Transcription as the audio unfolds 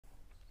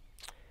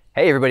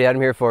Hey everybody,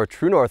 Adam here for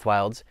True North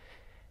Wilds.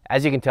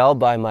 As you can tell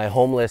by my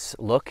homeless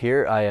look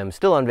here, I am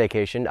still on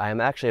vacation. I am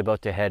actually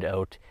about to head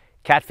out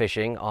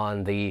catfishing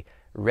on the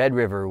Red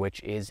River,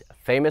 which is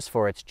famous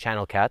for its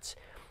channel cats.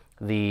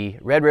 The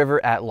Red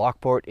River at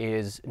Lockport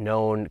is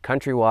known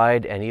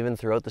countrywide and even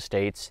throughout the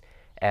States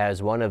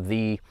as one of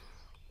the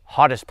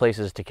hottest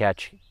places to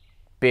catch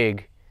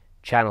big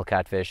channel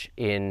catfish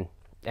in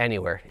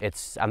anywhere.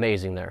 It's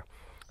amazing there.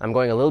 I'm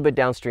going a little bit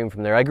downstream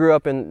from there. I grew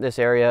up in this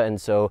area,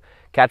 and so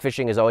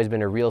catfishing has always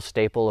been a real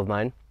staple of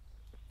mine.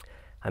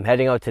 I'm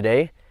heading out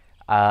today.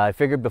 I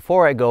figured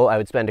before I go, I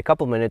would spend a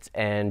couple minutes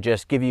and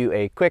just give you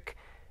a quick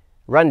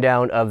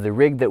rundown of the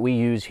rig that we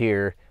use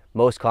here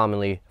most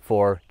commonly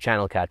for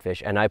channel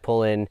catfish, and I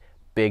pull in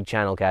big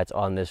channel cats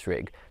on this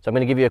rig. So I'm going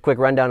to give you a quick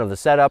rundown of the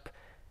setup,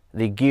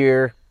 the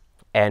gear,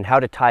 and how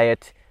to tie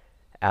it,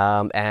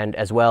 and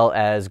as well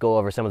as go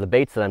over some of the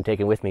baits that I'm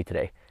taking with me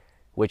today,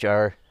 which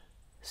are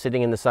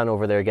sitting in the sun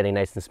over there getting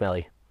nice and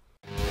smelly.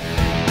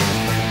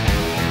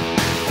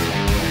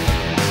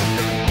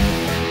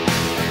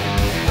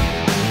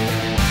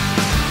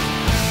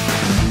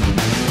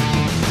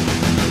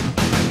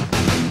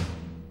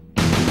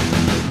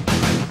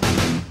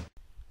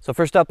 So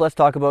first up, let's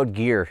talk about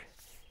gear.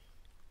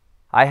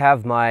 I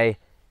have my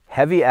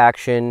heavy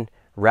action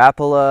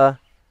Rapala.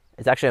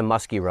 It's actually a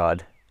musky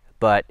rod,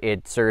 but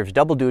it serves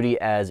double duty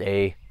as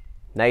a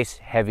nice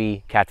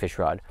heavy catfish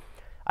rod.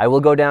 I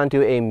will go down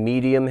to a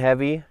medium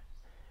heavy,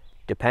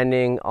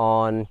 depending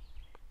on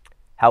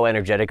how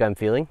energetic I'm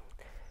feeling.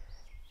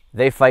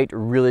 They fight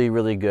really,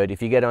 really good.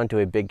 If you get onto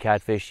a big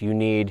catfish, you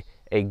need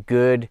a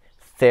good,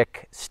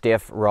 thick,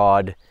 stiff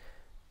rod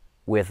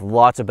with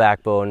lots of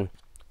backbone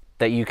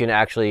that you can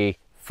actually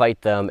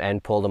fight them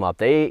and pull them up.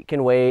 They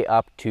can weigh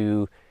up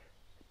to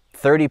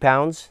 30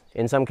 pounds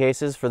in some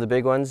cases for the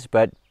big ones,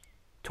 but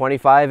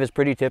 25 is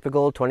pretty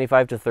typical.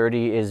 25 to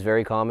 30 is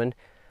very common.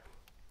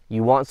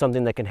 You want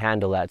something that can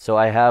handle that. So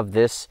I have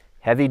this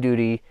heavy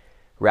duty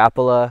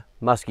Rapala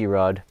musky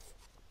rod.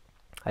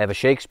 I have a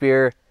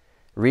Shakespeare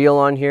reel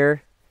on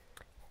here,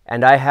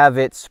 and I have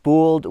it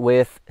spooled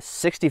with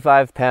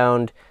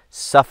 65-pound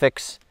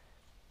Suffix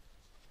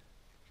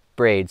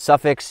braid.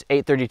 Suffix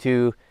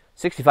 832,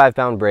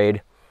 65-pound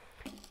braid.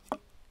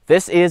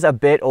 This is a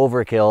bit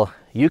overkill.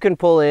 You can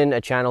pull in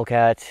a channel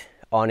cat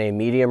on a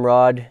medium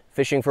rod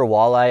fishing for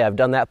walleye. I've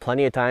done that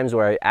plenty of times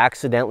where I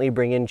accidentally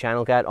bring in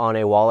channel cat on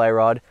a walleye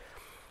rod.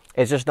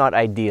 It's just not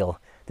ideal.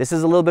 This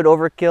is a little bit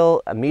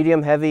overkill. A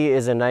medium heavy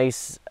is a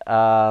nice, it's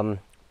a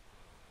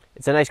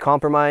nice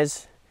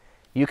compromise.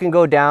 You can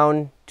go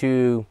down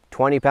to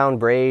 20-pound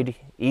braid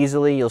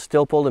easily. You'll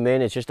still pull them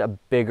in. It's just a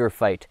bigger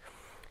fight.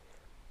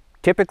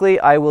 Typically,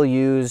 I will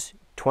use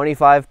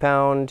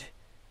 25-pound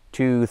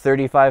to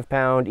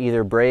 35-pound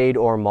either braid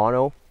or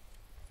mono,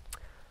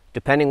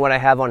 depending what I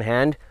have on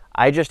hand.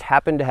 I just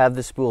happen to have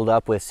this spooled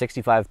up with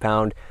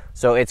 65-pound,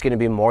 so it's going to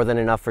be more than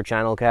enough for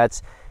channel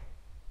cats.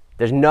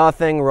 There's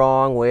nothing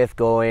wrong with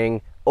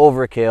going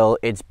overkill.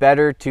 It's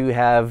better to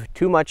have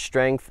too much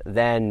strength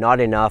than not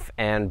enough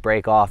and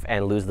break off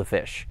and lose the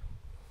fish.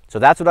 So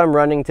that's what I'm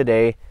running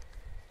today.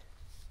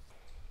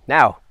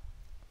 Now,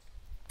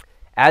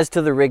 as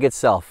to the rig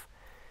itself,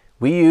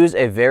 we use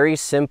a very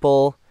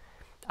simple,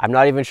 I'm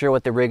not even sure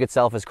what the rig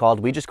itself is called.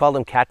 We just call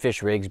them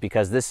catfish rigs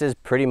because this is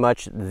pretty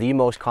much the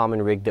most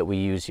common rig that we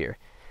use here.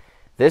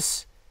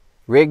 This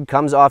rig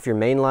comes off your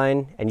main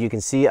line, and you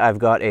can see I've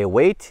got a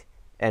weight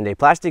and a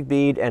plastic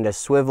bead and a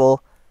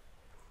swivel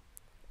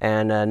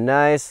and a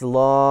nice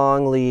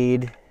long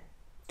lead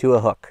to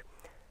a hook.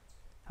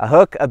 A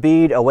hook, a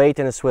bead, a weight,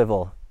 and a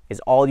swivel is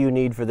all you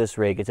need for this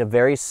rig. It's a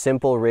very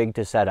simple rig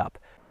to set up.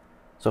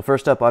 So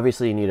first up,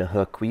 obviously you need a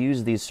hook. We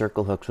use these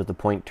circle hooks with the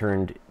point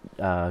turned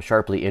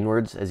sharply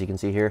inwards, as you can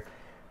see here,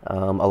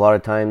 a lot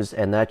of times,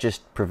 and that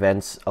just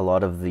prevents a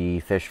lot of the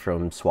fish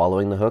from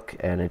swallowing the hook,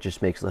 and it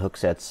just makes the hook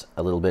sets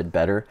a little bit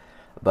better.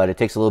 But it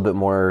takes a little bit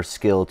more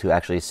skill to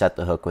actually set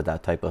the hook with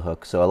that type of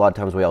hook. So a lot of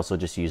times we also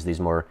just use these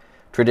more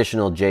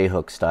traditional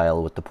J-hook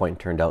style with the point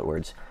turned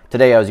outwards.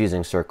 Today I was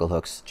using circle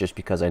hooks just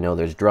because I know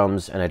there's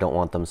drums and I don't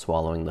want them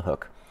swallowing the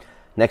hook.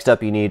 Next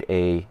up, you need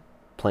a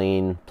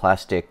plain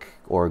plastic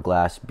or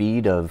glass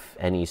bead of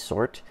any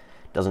sort.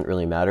 Doesn't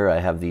really matter. I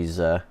have these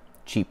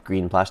cheap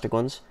green plastic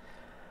ones.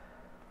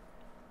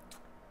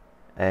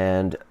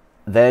 And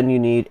then you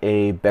need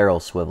a barrel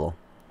swivel.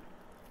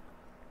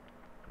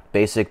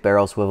 Basic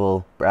barrel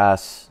swivel,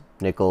 brass,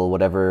 nickel,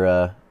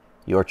 whatever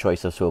your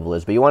choice of swivel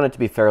is. But you want it to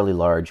be fairly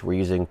large. We're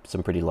using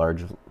some pretty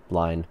large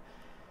line.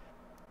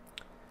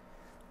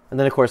 And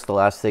then of course the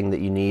last thing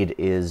that you need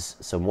is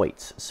some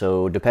weights.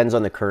 So it depends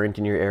on the current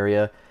in your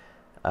area.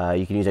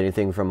 You can use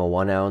anything from a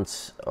 1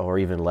 ounce or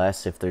even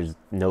less if there's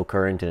no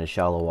current in a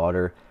shallow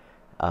water,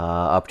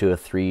 up to a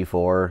 3,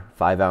 4,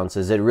 5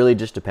 ounces. It really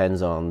just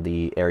depends on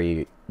the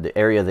area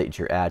that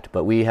you're at.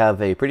 But we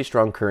have a pretty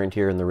strong current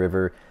here in the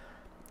river,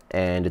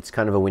 and it's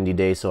kind of a windy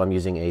day, so I'm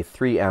using a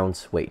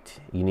 3-ounce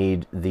weight. You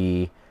need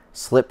the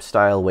slip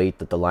style weight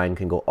that the line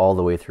can go all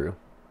the way through.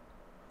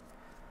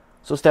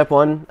 So step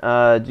one,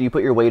 you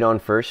put your weight on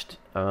first,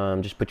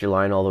 Just put your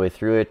line all the way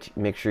through it.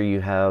 Make sure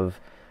you have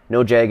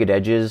no jagged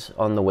edges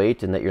on the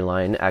weight and that your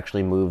line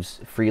actually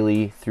moves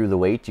freely through the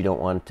weight. You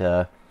don't want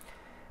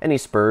any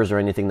spurs or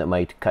anything that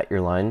might cut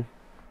your line.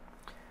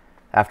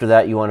 After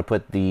that, you want to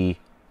put the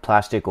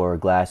plastic or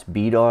glass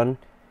bead on,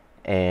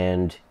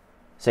 and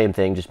same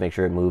thing, just make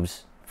sure it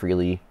moves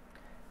freely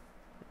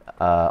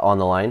on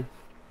the line.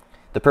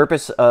 The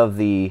purpose of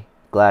the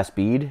glass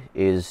bead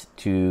is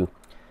to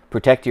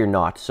protect your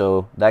knot.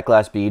 So that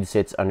glass bead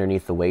sits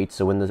underneath the weight,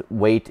 so when the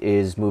weight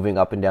is moving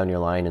up and down your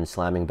line and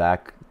slamming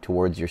back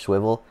towards your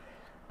swivel,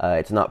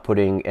 it's not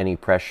putting any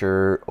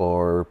pressure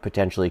or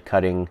potentially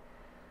cutting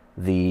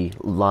the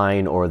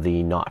line or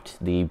the knot.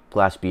 The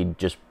glass bead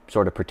just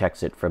sort of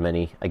protects it from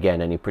any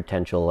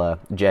potential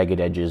jagged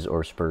edges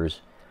or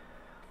spurs.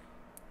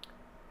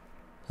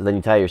 So then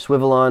you tie your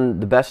swivel on.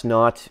 The best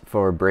knot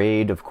for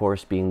braid, of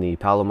course, being the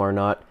Palomar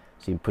knot.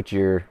 So you put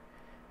your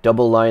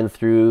double line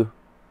through,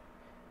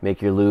 make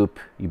your loop.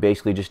 You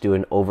basically just do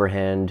an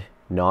overhand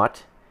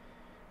knot.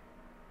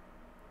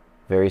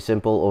 Very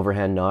simple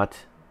overhand knot.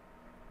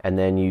 And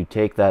then you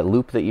take that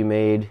loop that you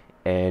made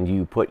and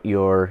you put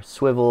your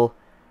swivel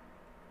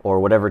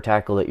or whatever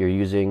tackle that you're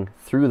using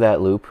through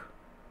that loop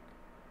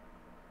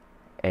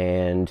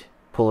and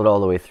pull it all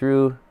the way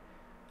through,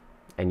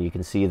 and you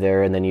can see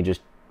there, and then you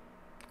just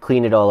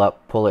clean it all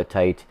up, pull it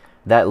tight.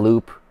 That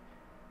loop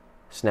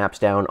snaps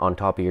down on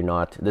top of your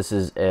knot. This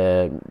is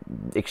an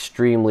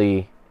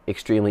extremely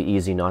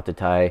easy knot to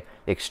tie,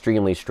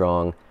 extremely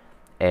strong,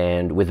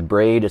 and with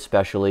braid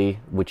especially,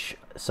 which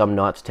some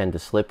knots tend to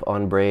slip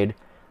on braid,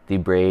 the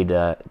braid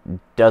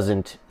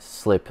doesn't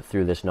slip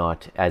through this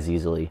knot as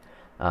easily,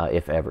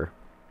 if ever.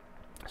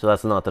 So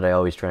that's the knot that I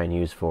always try and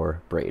use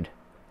for braid.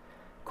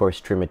 Of course,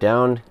 trim it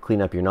down,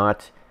 clean up your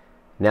knot.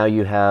 Now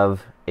you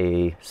have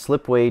a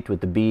slip weight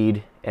with the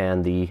bead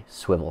and the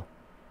swivel.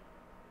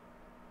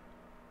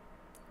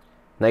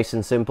 Nice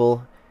and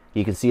simple.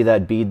 You can see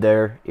that bead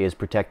there is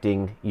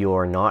protecting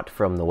your knot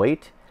from the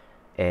weight,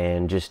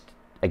 and just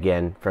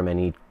again from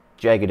any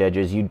jagged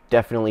edges. You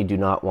definitely do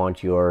not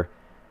want your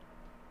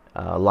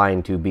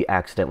line to be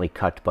accidentally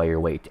cut by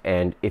your weight.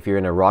 And if you're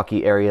in a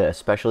rocky area,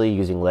 especially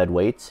using lead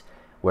weights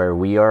where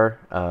we are,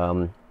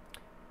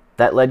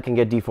 that lead can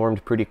get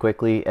deformed pretty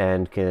quickly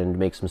and can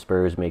make some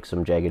spurs, make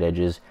some jagged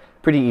edges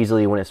pretty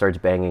easily when it starts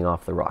banging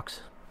off the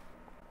rocks.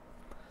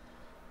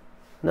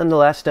 And then the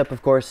last step,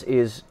 of course,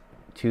 is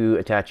to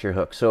attach your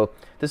hook. So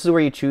this is where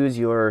you choose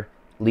your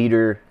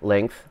leader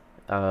length.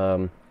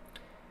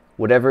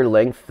 Whatever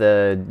length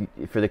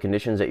for the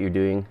conditions that you're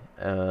doing,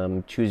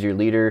 choose your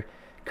leader.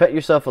 Cut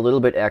yourself a little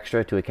bit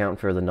extra to account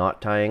for the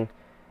knot tying,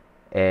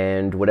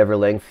 and whatever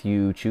length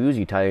you choose,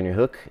 you tie on your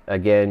hook,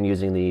 again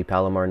using the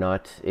Palomar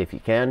knot if you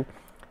can,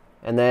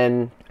 and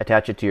then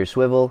attach it to your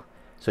swivel.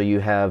 So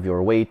you have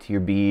your weight, your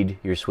bead,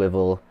 your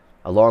swivel,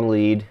 a long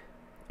lead,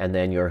 and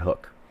then your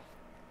hook.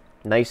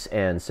 Nice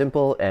and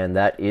simple, and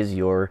that is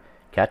your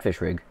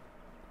catfish rig.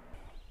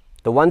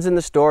 The ones in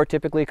the store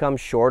typically come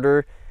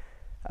shorter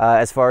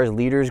as far as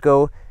leaders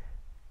go,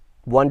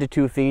 1 to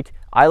 2 feet.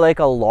 I like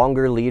a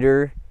longer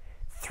leader,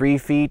 3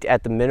 feet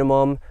at the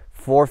minimum,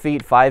 4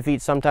 feet, 5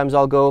 feet. Sometimes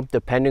I'll go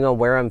depending on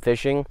where I'm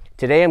fishing.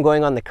 Today I'm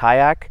going on the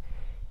kayak,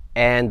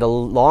 and the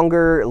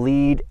longer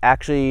lead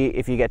actually,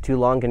 if you get too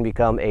long, can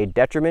become a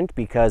detriment,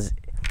 because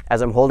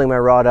as I'm holding my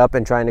rod up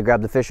and trying to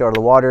grab the fish out of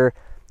the water,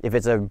 if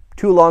it's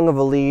too long of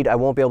a lead, I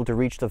won't be able to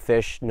reach the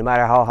fish no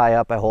matter how high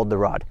up I hold the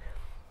rod.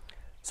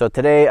 So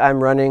today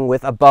I'm running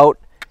with about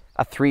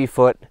a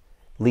 3-foot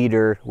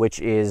leader, which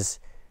is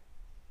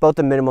about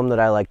the minimum that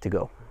I like to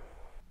go.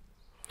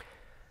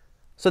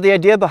 So the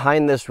idea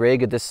behind this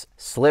rig, this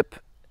slip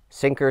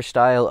sinker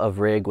style of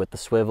rig with the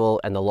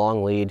swivel and the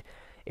long lead,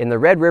 in the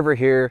Red River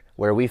here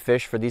where we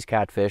fish for these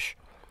catfish,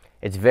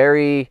 it's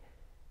very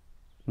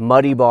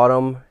muddy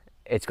bottom,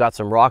 it's got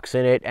some rocks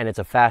in it, and it's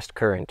a fast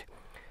current.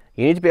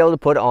 You need to be able to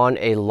put on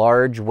a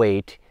large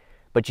weight,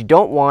 but you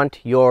don't want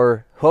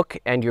your hook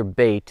and your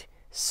bait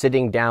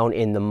sitting down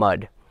in the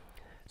mud.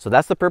 So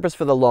that's the purpose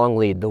for the long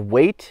lead. The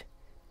weight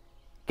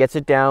gets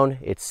it down,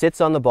 it sits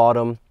on the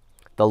bottom.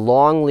 The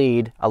long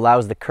lead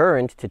allows the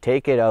current to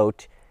take it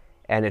out,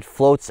 and it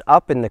floats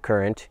up in the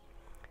current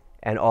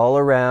and all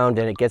around,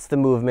 and it gets the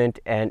movement,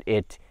 and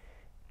it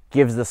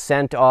gives the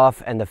scent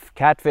off, and the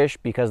catfish,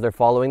 because they're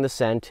following the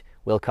scent,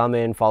 will come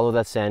in, follow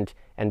that scent,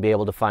 and be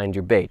able to find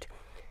your bait.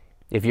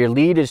 If your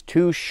lead is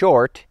too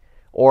short,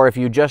 or if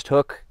you just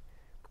hook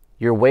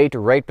your weight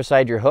right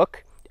beside your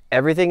hook,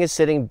 everything is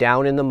sitting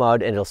down in the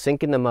mud, and it'll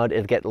sink in the mud,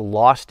 it'll get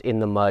lost in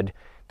the mud.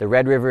 The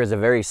Red River is a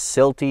very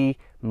silty,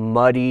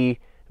 muddy,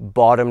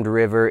 bottomed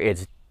river.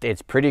 It's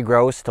pretty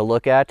gross to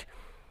look at.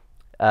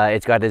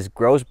 It's got this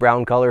gross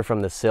brown color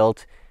from the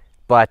silt,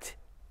 but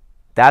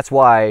that's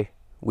why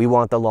we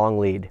want the long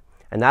lead.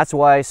 And that's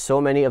why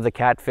so many of the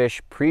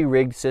catfish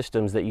pre-rigged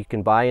systems that you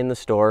can buy in the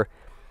store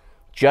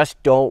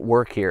just don't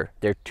work here.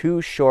 They're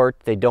too short,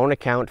 they don't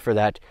account for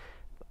that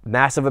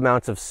massive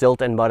amounts of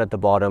silt and mud at the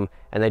bottom,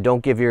 and they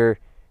don't give your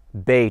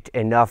bait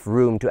enough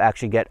room to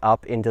actually get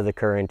up into the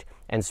current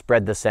and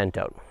spread the scent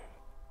out.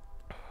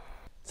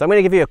 So I'm going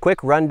to give you a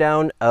quick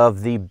rundown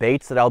of the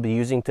baits that I'll be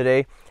using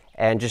today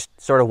and just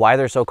sort of why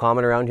they're so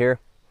common around here.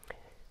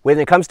 When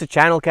it comes to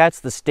channel cats,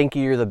 the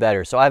stinkier the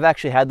better. So I've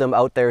actually had them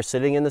out there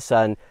sitting in the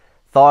sun,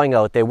 thawing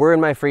out. They were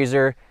in my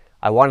freezer.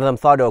 I wanted them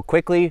thawed out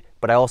quickly,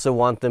 but I also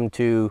want them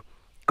to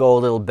go a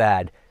little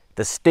bad.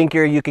 The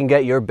stinkier you can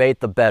get your bait,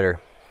 the better.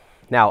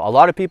 Now, a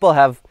lot of people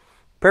have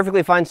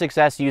perfectly fine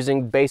success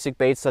using basic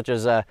baits such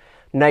as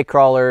night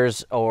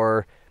crawlers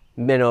or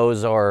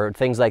minnows or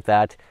things like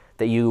that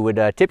that you would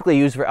typically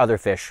use for other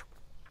fish.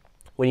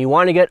 When you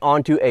want to get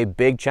onto a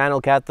big channel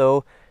cat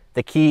though,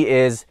 the key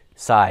is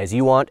size.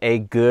 You want a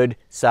good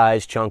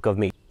size chunk of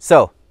meat.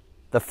 So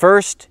the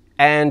first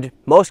and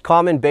most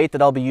common bait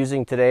that I'll be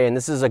using today, and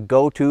this is a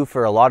go-to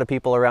for a lot of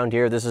people around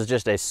here, this is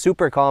just a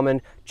super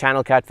common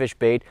channel catfish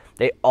bait,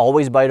 they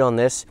always bite on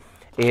this,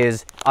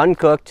 is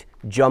uncooked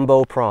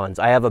jumbo prawns.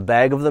 I have a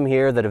bag of them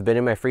here that have been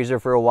in my freezer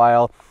for a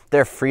while.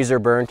 They're freezer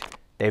burnt.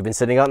 They've been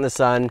sitting out in the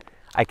sun.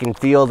 I can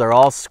feel they're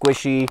all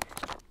squishy.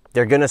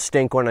 They're gonna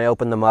stink when I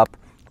open them up.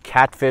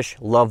 Catfish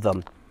love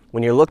them.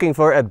 When you're looking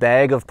for a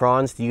bag of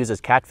prawns to use as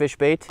catfish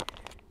bait,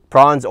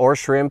 prawns or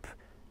shrimp,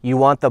 you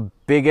want the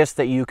biggest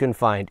that you can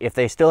find. If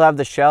they still have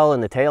the shell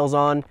and the tails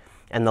on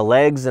and the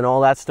legs and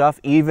all that stuff,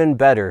 even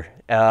better.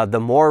 The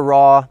more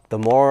raw, the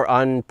more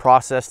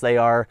unprocessed they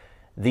are,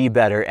 the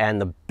better.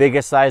 And the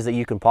biggest size that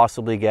you can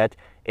possibly get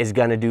is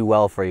gonna do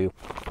well for you.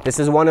 This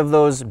is one of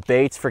those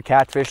baits for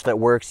catfish that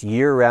works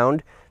year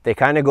round. They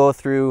kind of go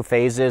through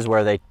phases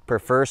where they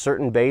prefer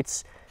certain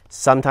baits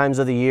sometimes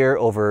of the year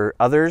over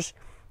others.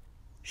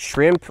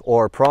 Shrimp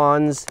or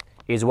prawns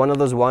is one of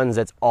those ones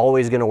that's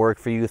always going to work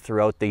for you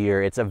throughout the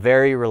year. It's a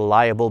very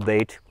reliable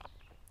bait.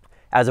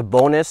 As a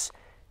bonus,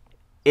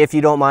 if you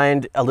don't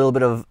mind a little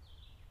bit of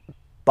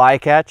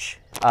bycatch,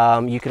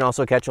 you can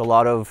also catch a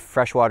lot of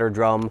freshwater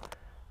drum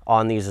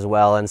on these as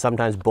well, and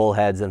sometimes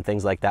bullheads and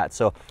things like that.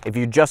 So if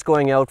you're just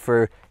going out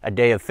for a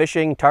day of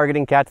fishing,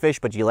 targeting catfish,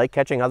 but you like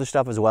catching other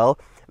stuff as well,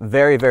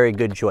 very, very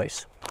good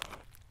choice.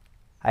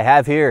 I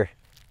have here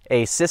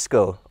a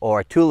Cisco,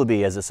 or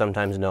Tullaby as it's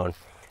sometimes known.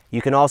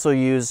 You can also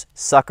use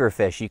sucker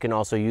fish. You can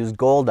also use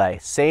goldeye.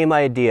 Same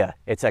idea.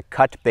 It's a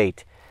cut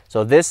bait.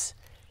 So this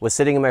was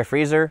sitting in my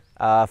freezer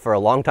for a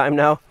long time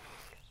now.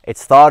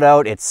 It's thawed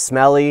out, it's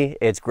smelly,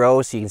 it's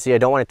gross. You can see I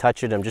don't want to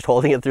touch it. I'm just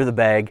holding it through the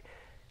bag.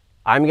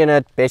 I'm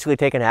gonna basically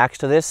take an axe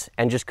to this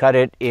and just cut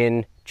it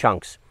in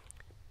chunks.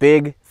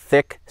 Big,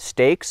 thick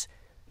steaks.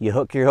 You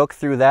hook your hook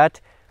through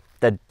that.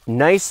 The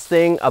nice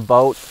thing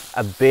about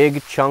a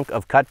big chunk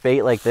of cut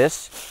bait like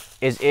this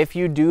is if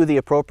you do the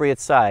appropriate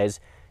size,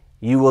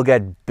 you will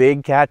get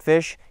big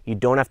catfish. You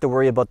don't have to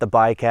worry about the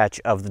bycatch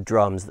of the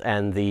drums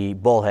and the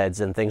bullheads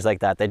and things like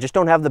that. They just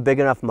don't have the big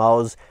enough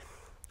mouths.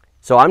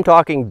 So I'm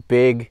talking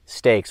big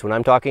steaks. When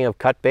I'm talking of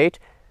cut bait,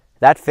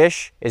 that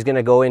fish is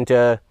gonna go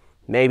into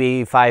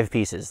maybe 5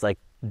 pieces, like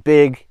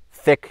big,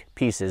 thick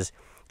pieces,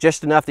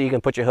 just enough that you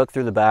can put your hook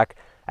through the back.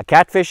 A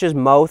catfish's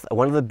mouth,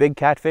 one of the big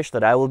catfish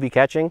that I will be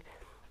catching,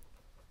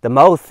 the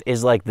mouth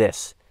is like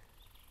this.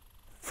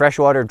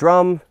 Freshwater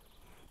drum,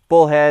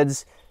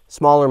 bullheads,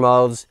 smaller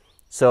mouths.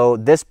 So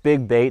this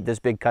big bait, this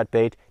big cut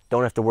bait,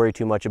 don't have to worry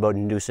too much about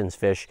nuisance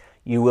fish.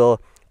 You will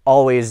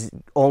always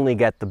only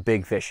get the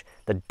big fish.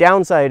 The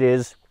downside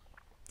is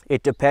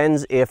it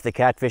depends if the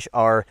catfish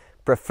are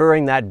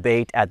preferring that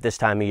bait at this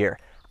time of year.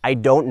 I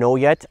don't know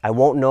yet. I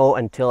won't know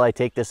until I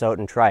take this out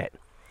and try it.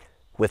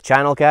 With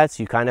channel cats,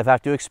 you kind of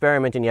have to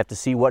experiment and you have to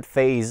see what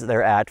phase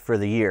they're at for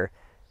the year.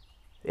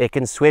 It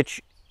can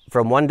switch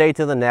from one day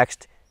to the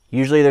next.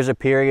 Usually there's a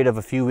period of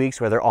a few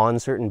weeks where they're on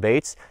certain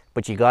baits,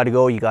 but you got to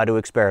go, you got to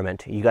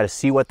experiment. You got to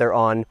see what they're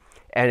on.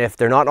 And if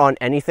they're not on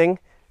anything,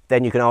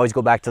 then you can always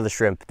go back to the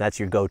shrimp. That's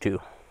your go-to.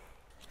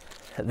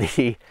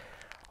 The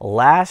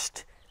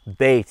last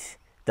bait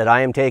that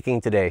I am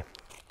taking today,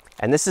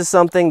 and this is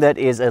something that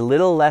is a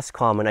little less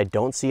common. I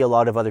don't see a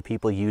lot of other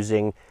people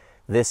using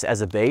this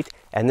as a bait,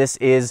 and this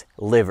is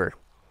liver.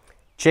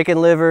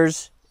 Chicken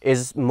livers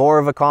is more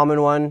of a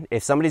common one.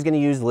 If somebody's going to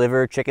use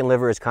liver, chicken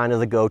liver is kind of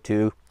the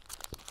go-to.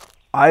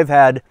 I've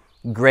had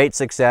great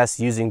success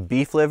using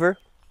beef liver.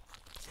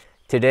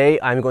 Today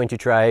I'm going to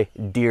try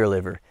deer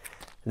liver.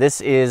 This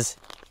is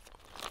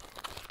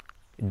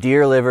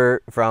deer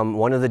liver from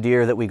one of the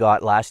deer that we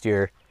got last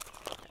year,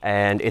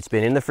 and it's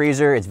been in the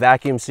freezer, it's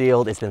vacuum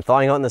sealed, it's been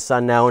thawing out in the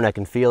sun now and I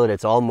can feel it,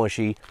 it's all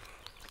mushy.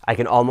 I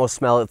can almost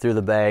smell it through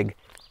the bag.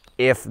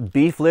 If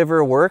beef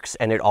liver works,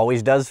 and it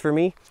always does for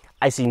me,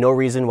 I see no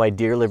reason why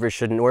deer liver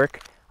shouldn't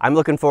work. I'm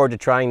looking forward to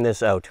trying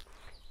this out.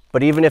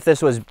 But even if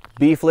this was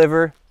beef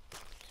liver,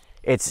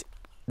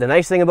 the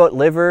nice thing about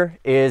liver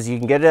is you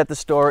can get it at the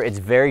store. It's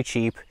very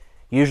cheap.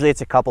 Usually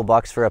it's a couple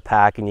bucks for a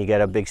pack and you get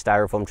a big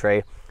styrofoam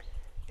tray.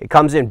 It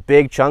comes in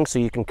big chunks, so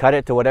you can cut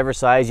it to whatever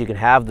size. You can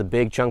have the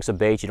big chunks of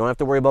bait. You don't have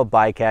to worry about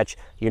bycatch.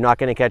 You're not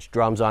going to catch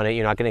drums on it.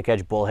 You're not going to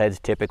catch bullheads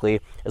typically,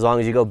 as long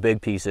as you go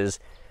big pieces.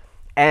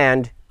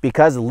 And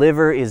because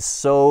liver is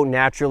so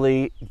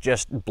naturally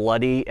just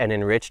bloody and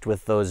enriched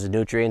with those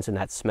nutrients and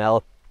that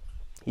smell,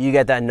 you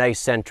get that nice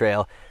scent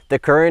trail. The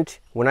current,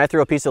 when I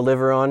throw a piece of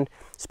liver on,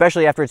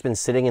 especially after it's been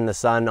sitting in the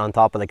sun on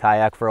top of the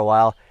kayak for a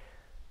while.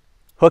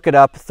 Hook it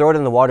up, throw it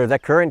in the water.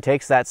 That current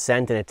takes that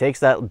scent and it takes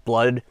that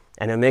blood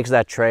and it makes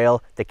that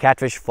trail. The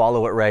catfish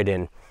follow it right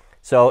in.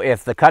 So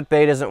if the cut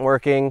bait isn't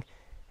working,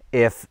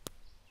 if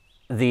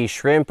the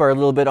shrimp are a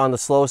little bit on the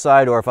slow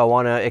side, or if I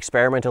want to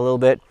experiment a little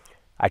bit,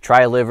 I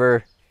try a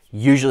liver.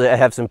 Usually I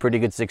have some pretty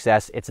good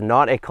success. It's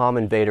not a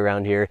common bait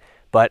around here,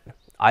 but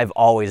I've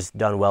always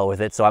done well with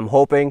it. So I'm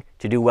hoping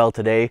to do well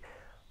today.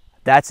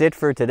 That's it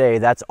for today.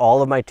 That's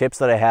all of my tips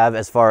that I have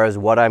as far as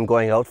what I'm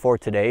going out for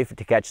today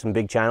to catch some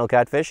big channel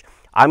catfish.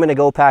 I'm going to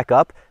go pack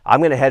up.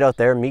 I'm going to head out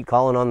there, meet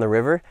Colin on the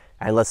river,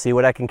 and let's see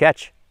what I can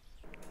catch.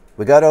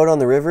 We got out on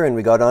the river and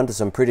we got onto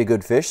some pretty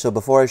good fish. So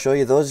before I show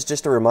you those,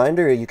 just a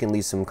reminder, you can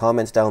leave some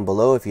comments down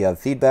below if you have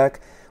feedback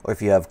or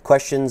if you have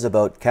questions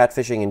about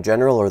catfishing in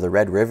general or the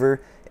Red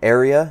River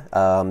area.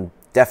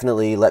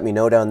 Definitely let me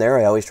know down there.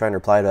 I always try and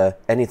reply to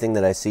anything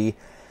that I see.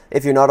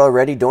 If you're not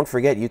already, don't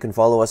forget you can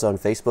follow us on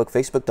Facebook,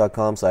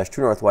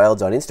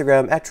 facebook.com/TrueNorthWilds, on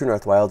Instagram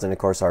 @TrueNorthWilds, and of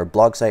course our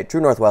blog site,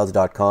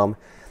 TrueNorthWilds.com.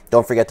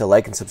 Don't forget to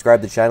like and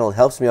subscribe to the channel. It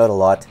helps me out a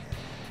lot.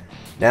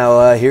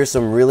 Now here's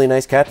some really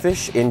nice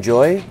catfish.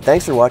 Enjoy.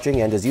 Thanks for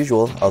watching, and as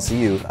usual, I'll see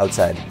you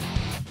outside.